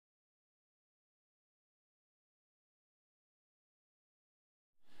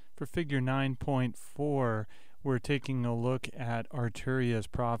For figure 9.4, we're taking a look at Arturia's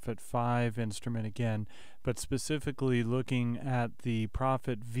Prophet 5 instrument again, but specifically looking at the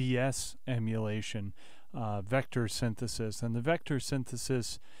Prophet VS emulation, vector synthesis. And the vector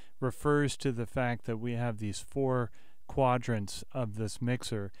synthesis refers to the fact that we have these four quadrants of this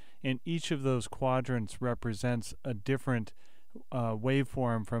mixer, and each of those quadrants represents a different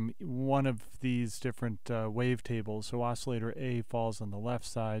waveform from one of these different wavetables. So oscillator A falls on the left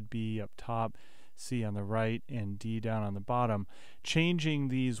side, B up top, C on the right, and D down on the bottom. Changing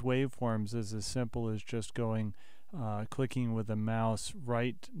these waveforms is as simple as just going clicking with the mouse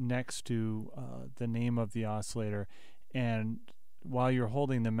right next to the name of the oscillator, and while you're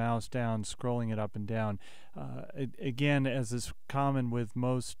holding the mouse down, scrolling it up and down. Again, as is common with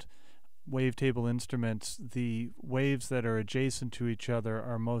most wavetable instruments, the waves that are adjacent to each other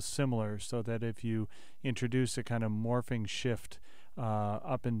are most similar, so that if you introduce a kind of morphing shift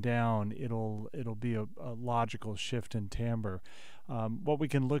up and down, it'll be a logical shift in timbre. What we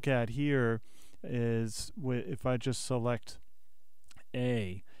can look at here is if I just select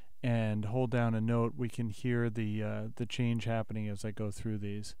A and hold down a note, we can hear the change happening as I go through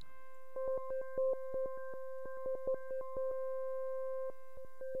these.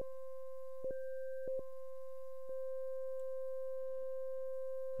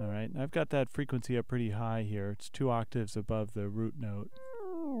 All right, and I've got that frequency up pretty high here. It's 2 octaves above the root note.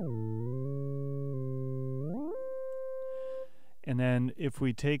 And then if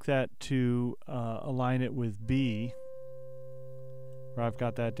we take that to align it with B, where I've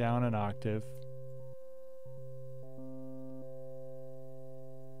got that down an octave,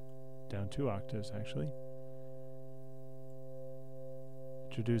 down 2 octaves actually.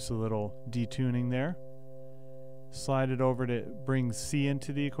 Introduce a little detuning there. Slide it over to bring C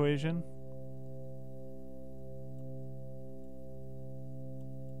into the equation.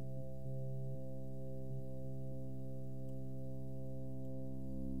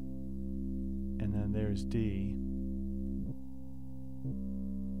 And then there's D.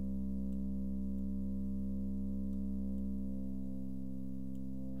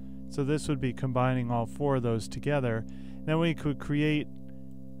 So this would be combining all four of those together. Then we could create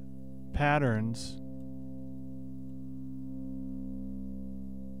patterns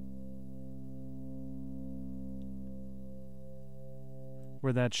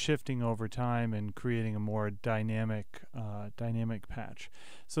where that's shifting over time and creating a more dynamic patch.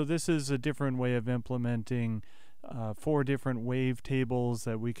 So this is a different way of implementing 4 different wavetables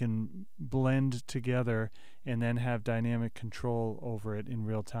that we can blend together and then have dynamic control over it in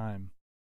real time.